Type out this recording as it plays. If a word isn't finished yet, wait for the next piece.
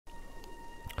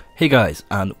Hey guys,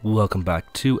 and welcome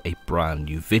back to a brand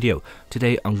new video.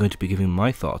 Today I'm going to be giving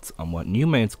my thoughts on what new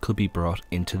mounts could be brought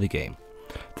into the game.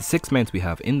 The 6 mounts we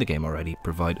have in the game already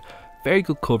provide very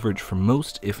good coverage for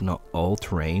most if not all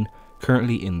terrain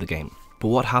currently in the game. But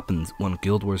what happens when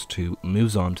Guild Wars 2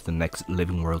 moves on to the next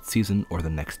Living World season or the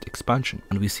next expansion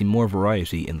and we see more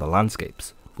variety in the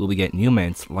landscapes? Will we get new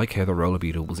mounts like how the roller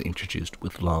beetle was introduced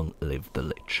with Long Live the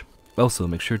Lich? Also,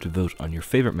 make sure to vote on your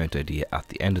favourite mount idea at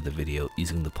the end of the video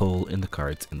using the poll in the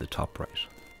cards in the top right.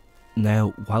 Now,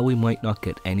 while we might not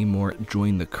get any more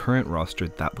join the current roster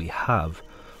that we have,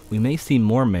 we may see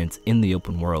more mounts in the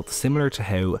open world, similar to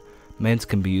how mounts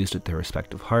can be used at their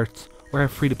respective hearts, or how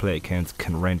free-to-play accounts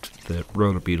can rent the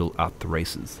roller beetle at the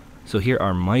races. So here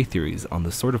are my theories on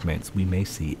the sort of mounts we may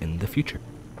see in the future.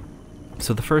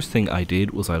 So the first thing I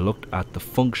did was I looked at the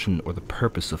function or the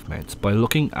purpose of mounts by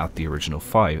looking at the original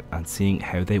 5 and seeing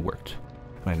how they worked.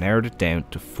 And I narrowed it down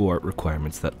to 4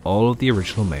 requirements that all of the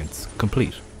original mounts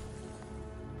complete.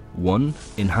 1.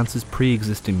 Enhances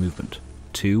pre-existing movement.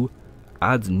 2.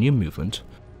 Adds new movement.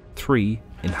 3.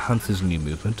 Enhances new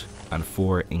movement. And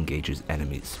 4. Engages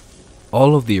enemies.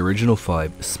 All of the original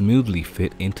 5 smoothly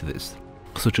fit into this,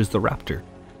 such as the Raptor.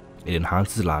 It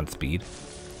enhances land speed,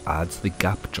 adds the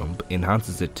gap jump,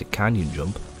 enhances it to canyon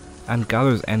jump, and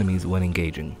gathers enemies when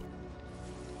engaging.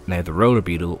 Now the roller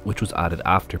beetle, which was added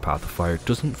after Path of Fire,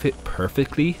 doesn't fit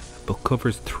perfectly, but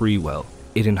covers 3 well.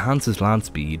 It enhances land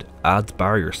speed, adds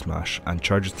barrier smash, and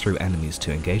charges through enemies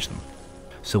to engage them.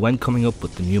 So when coming up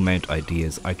with the new mount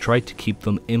ideas, I tried to keep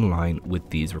them in line with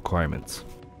these requirements.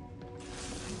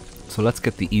 So let's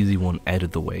get the easy one out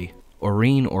of the way,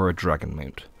 Aurene or a dragon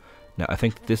mount. Now I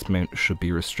think this mount should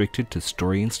be restricted to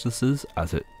story instances,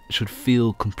 as it should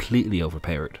feel completely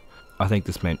overpowered. I think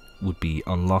this mount would be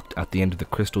unlocked at the end of the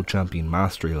Crystal Champion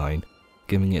Mastery line,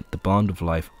 giving it the Bond of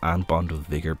Life and Bond of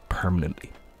Vigor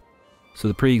permanently. So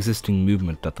the pre-existing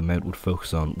movement that the mount would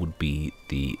focus on would be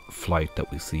the flight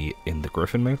that we see in the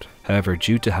Griffin mount. However,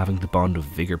 due to having the Bond of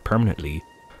Vigor permanently,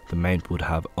 the mount would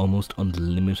have almost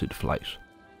unlimited flight.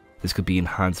 This could be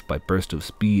enhanced by burst of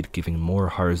speed, giving more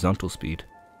horizontal speed,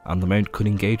 and the mount could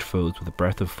engage foes with a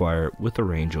breath of fire with a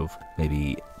range of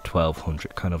maybe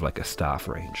 1200, kind of like a staff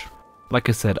range. Like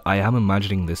I said, I am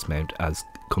imagining this mount as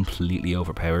completely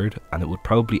overpowered, and it would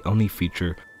probably only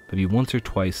feature maybe once or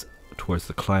twice towards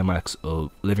the climax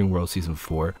of Living World Season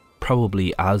 4,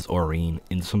 probably as Aurene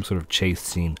in some sort of chase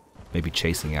scene, maybe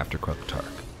chasing after Crocotark.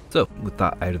 So with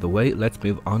that out of the way, let's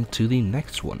move on to the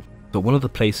next one. So one of the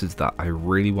places that I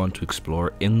really want to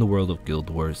explore in the world of Guild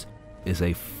Wars is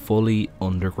a fully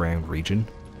underground region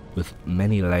with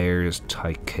many layers,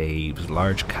 tight caves,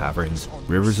 large caverns,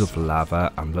 rivers of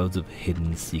lava, and loads of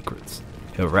hidden secrets.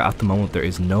 However, at the moment there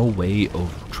is no way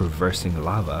of traversing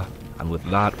lava, and with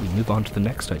that we move on to the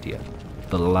next idea,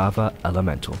 the Lava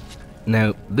Elemental.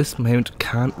 Now this mount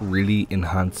can't really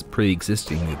enhance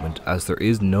pre-existing movement, as there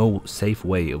is no safe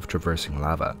way of traversing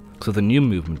lava. So the new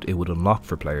movement it would unlock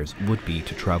for players would be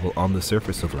to travel on the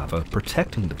surface of lava,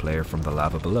 protecting the player from the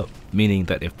lava below. Meaning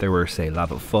that if there were, say,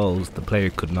 lava falls, the player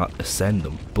could not ascend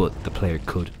them, but the player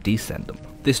could descend them.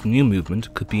 This new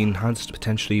movement could be enhanced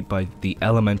potentially by the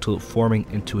elemental forming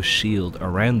into a shield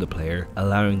around the player,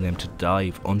 allowing them to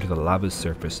dive under the lava's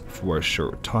surface for a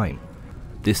short time.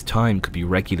 This time could be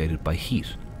regulated by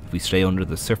heat. If we stay under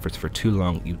the surface for too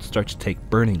long, you'd start to take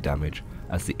burning damage,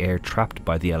 as the air trapped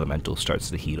by the elemental starts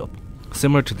to heat up.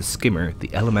 Similar to the skimmer,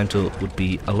 the elemental would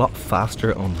be a lot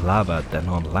faster on lava than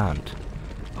on land.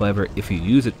 However, if you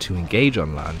use it to engage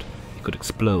on land, it could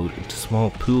explode into small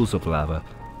pools of lava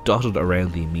dotted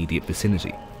around the immediate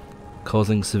vicinity,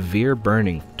 causing severe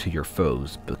burning to your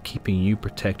foes but keeping you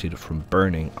protected from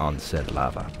burning on said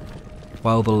lava.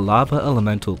 While the lava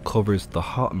elemental covers the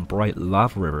hot and bright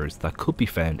lava rivers that could be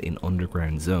found in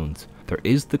underground zones, there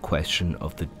is the question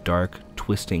of the dark,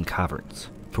 twisting caverns,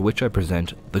 for which I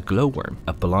present the glowworm,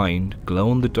 a blind,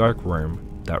 glow-in-the-dark worm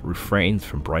that refrains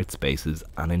from bright spaces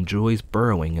and enjoys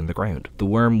burrowing in the ground. The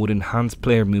worm would enhance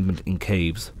player movement in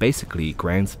caves, basically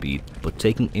ground speed, but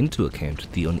taking into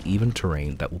account the uneven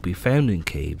terrain that will be found in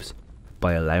caves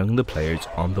by allowing the players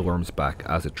on the worm's back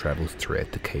as it travels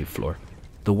throughout the cave floor.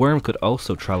 The worm could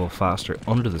also travel faster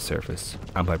under the surface,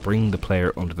 and by bringing the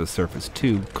player under the surface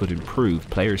too, could improve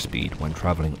player speed when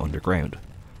travelling underground.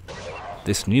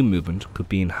 This new movement could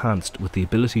be enhanced with the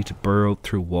ability to burrow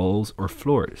through walls or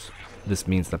floors. This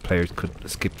means that players could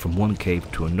skip from one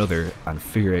cave to another and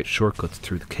figure out shortcuts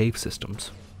through the cave systems.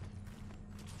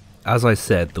 As I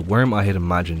said, the worm I had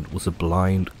imagined was a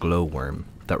blind glowworm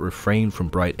that refrained from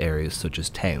bright areas such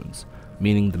as towns,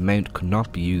 meaning the mount could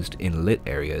not be used in lit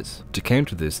areas. To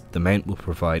counter this, the mount will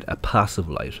provide a passive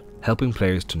light, helping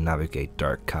players to navigate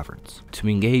dark caverns. To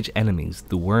engage enemies,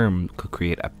 the worm could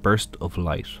create a burst of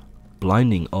light,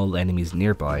 blinding all enemies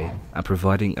nearby and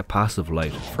providing a passive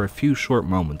light for a few short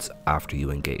moments after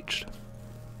you engaged.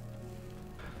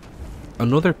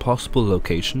 Another possible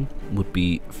location would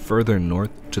be further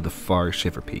north to the far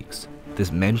Shiver Peaks.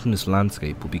 This mountainous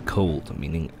landscape will be cold,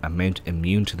 meaning a mount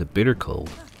immune to the bitter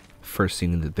cold, first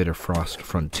seen in the Bitter Frost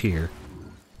frontier,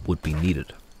 would be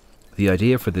needed. The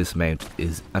idea for this mount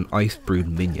is an ice brood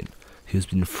minion who's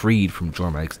been freed from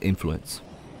Jormag's influence.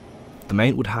 The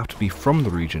mount would have to be from the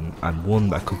region and one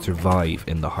that could survive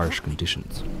in the harsh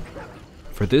conditions.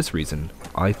 For this reason,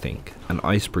 I think an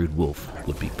ice brood wolf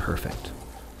would be perfect.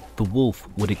 The wolf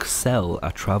would excel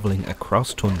at travelling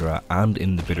across tundra and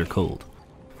in the bitter cold,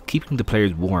 keeping the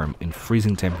players warm in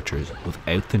freezing temperatures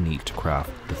without the need to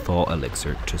craft the thaw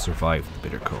elixir to survive the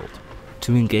bitter cold.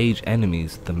 To engage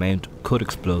enemies, the mount could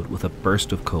explode with a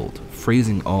burst of cold,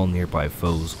 freezing all nearby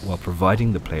foes while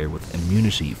providing the player with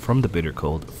immunity from the bitter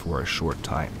cold for a short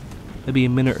time, maybe a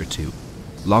minute or two,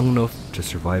 long enough to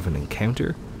survive an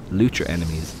encounter, loot your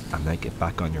enemies and then get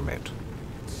back on your mount.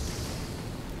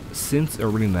 Since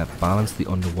ArenaNet balanced the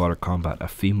underwater combat a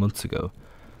few months ago,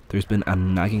 there's been a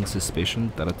nagging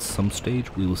suspicion that at some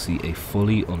stage we will see a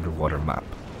fully underwater map,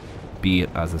 be it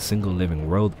as a single Living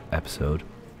World episode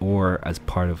or as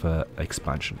part of an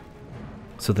expansion.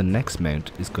 So the next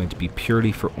mount is going to be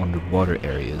purely for underwater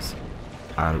areas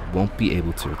and won't be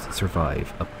able to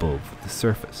survive above the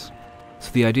surface.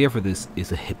 So the idea for this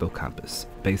is a hippocampus,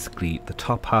 basically the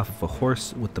top half of a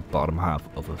horse with the bottom half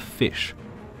of a fish,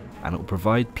 and it will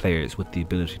provide players with the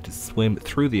ability to swim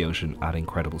through the ocean at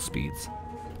incredible speeds.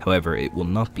 However, it will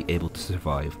not be able to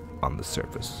survive on the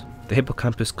surface. The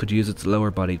hippocampus could use its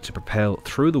lower body to propel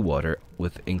through the water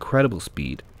with incredible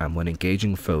speed, and when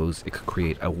engaging foes it could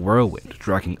create a whirlwind,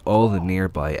 dragging all the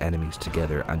nearby enemies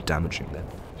together and damaging them.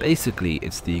 Basically,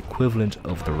 it's the equivalent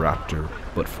of the raptor,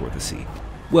 but for the sea.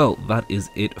 Well, that is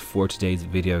it for today's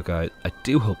video, guys. I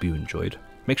do hope you enjoyed.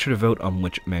 Make sure to vote on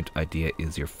which mount idea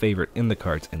is your favourite in the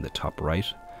cards in the top right,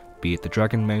 be it the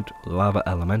Dragon Mount, Lava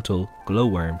Elemental,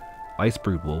 Glowworm, Ice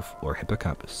Brood Wolf or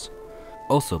Hippocampus.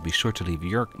 Also be sure to leave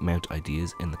your mount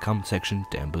ideas in the comment section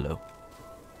down below.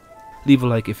 Leave a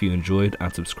like if you enjoyed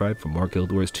and subscribe for more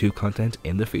Guild Wars 2 content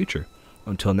in the future.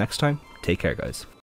 Until next time, take care guys.